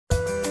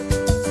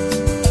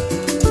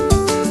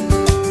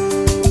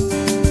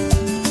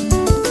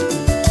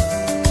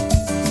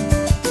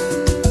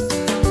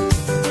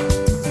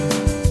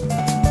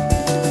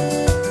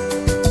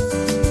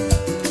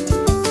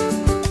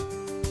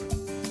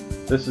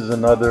This is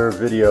another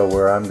video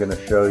where I'm going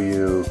to show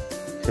you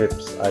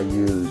tips I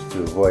use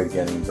to avoid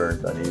getting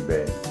burnt on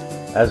eBay.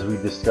 As we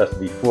discussed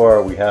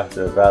before, we have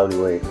to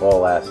evaluate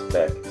all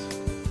aspects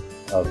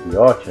of the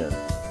auction.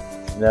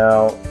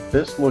 Now,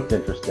 this looked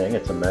interesting.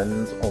 It's a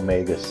men's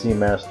Omega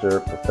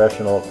Seamaster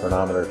Professional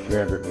Chronometer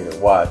 300 meter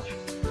watch.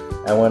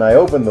 And when I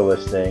opened the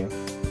listing,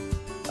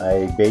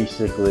 I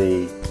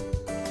basically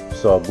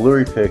saw a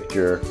blurry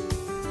picture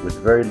with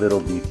very little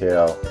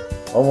detail.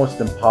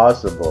 Almost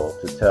impossible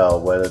to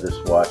tell whether this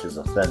watch is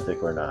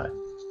authentic or not.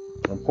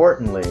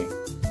 Importantly,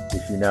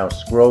 if you now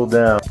scroll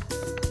down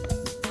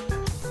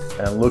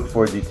and look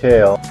for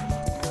detail,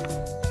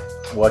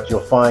 what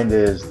you'll find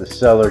is the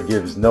seller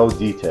gives no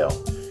detail.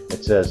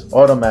 It says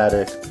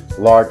automatic,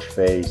 large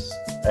face,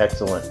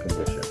 excellent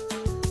condition.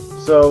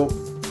 So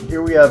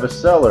here we have a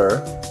seller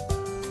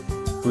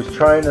who's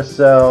trying to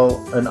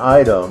sell an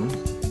item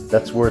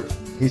that's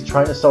worth, he's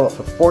trying to sell it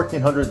for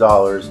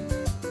 $1,400,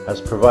 has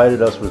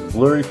provided us with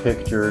blurry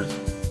pictures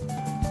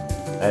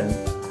and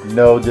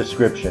no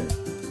description.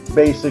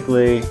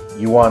 Basically,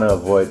 you want to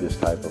avoid this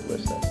type of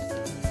listing.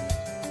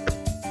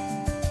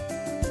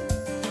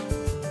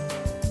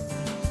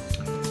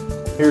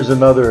 Here's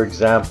another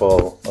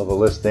example of a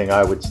listing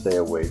I would stay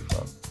away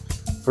from.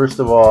 First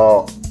of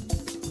all,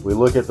 we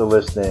look at the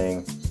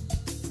listing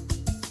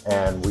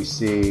and we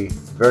see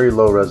very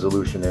low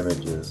resolution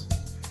images.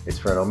 It's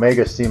for an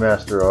Omega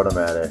Seamaster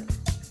automatic.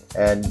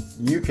 And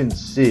you can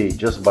see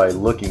just by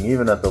looking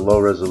even at the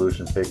low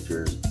resolution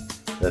pictures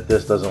that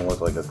this doesn't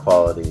look like a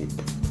quality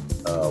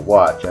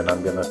watch. And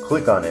I'm going to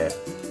click on it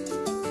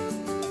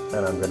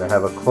and I'm going to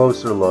have a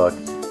closer look.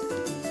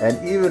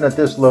 And even at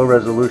this low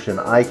resolution,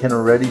 I can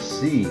already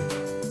see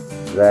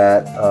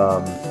that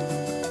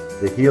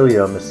the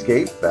helium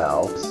escape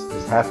valve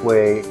is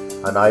halfway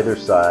on either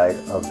side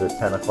of the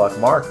 10 o'clock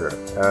marker.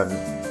 And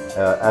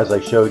as I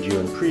showed you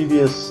in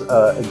previous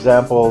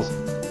examples,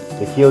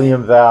 the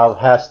helium valve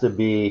has to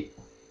be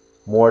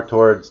more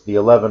towards the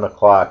 11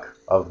 o'clock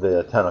of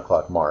the 10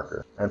 o'clock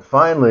marker. And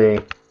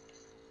finally,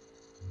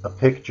 a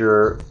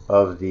picture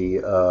of the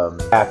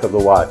back of the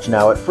watch.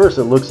 Now at first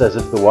it looks as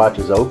if the watch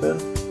is open,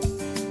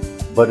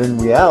 but in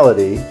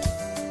reality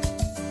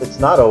it's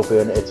not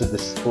open, it's a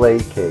display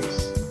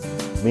case,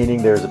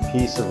 meaning there's a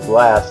piece of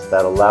glass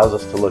that allows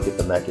us to look at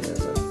the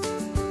mechanism.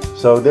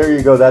 So there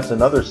you go, that's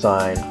another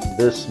sign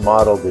this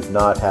model did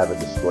not have a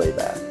display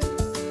back.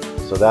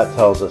 So that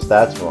tells us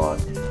that's wrong.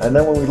 And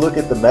then when we look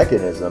at the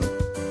mechanism,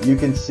 you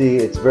can see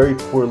it's very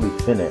poorly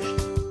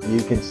finished.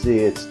 You can see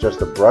it's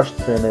just a brushed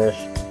finish,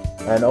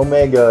 and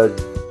Omega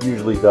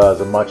usually does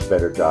a much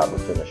better job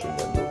of finishing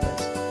their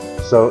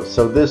movements.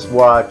 So this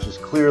watch is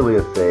clearly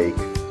a fake.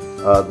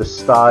 The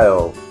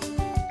style,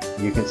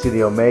 you can see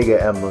the Omega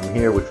emblem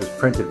here, which was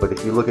printed, but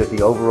if you look at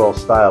the overall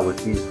style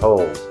with these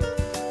holes,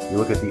 you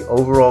look at the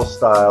overall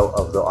style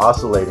of the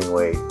oscillating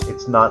weight,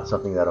 it's not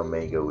something that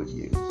Omega would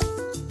use.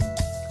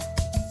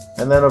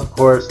 And then of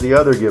course the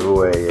other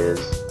giveaway is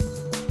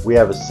we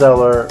have a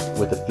seller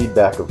with a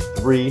feedback of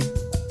 3,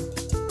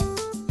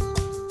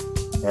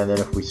 and then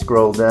if we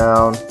scroll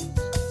down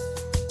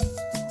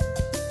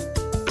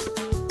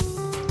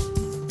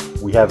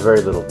we have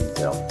very little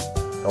detail.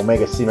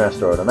 Omega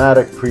Seamaster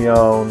automatic,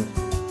 pre-owned,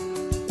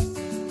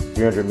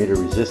 300 meter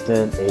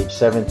resistant, age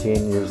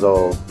 17 years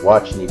old,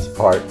 watch needs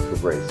part for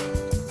bracelet.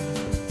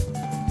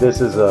 This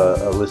is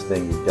a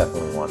listing you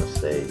definitely want to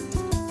stay